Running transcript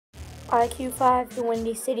IQ 5, The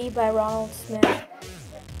Windy City by Ronald Smith.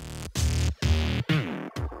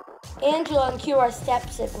 Angela and Q are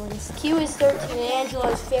step-siblings. Q is 13 and Angela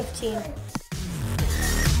is 15.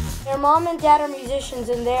 Their mom and dad are musicians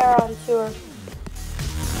and they are on tour.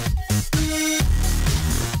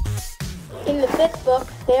 In the 5th book,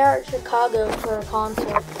 they are at Chicago for a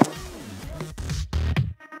concert.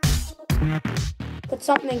 But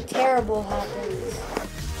something terrible happens.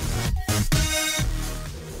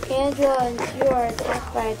 Angela and Q are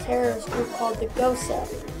attacked by a terrorist group called the Ghost Set.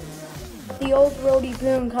 The old roadie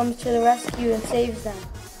Boone comes to the rescue and saves them.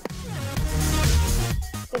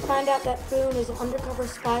 They find out that Boone is an undercover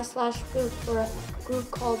spy/spook for a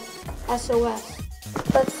group called SOS.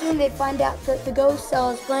 But soon they find out that the Ghost Cell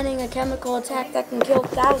is planning a chemical attack that can kill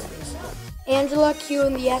thousands. Angela, Q,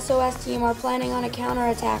 and the SOS team are planning on a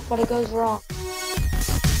counterattack, but it goes wrong.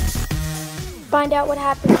 Find out what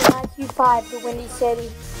happens in IQ 5, The Windy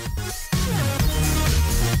City.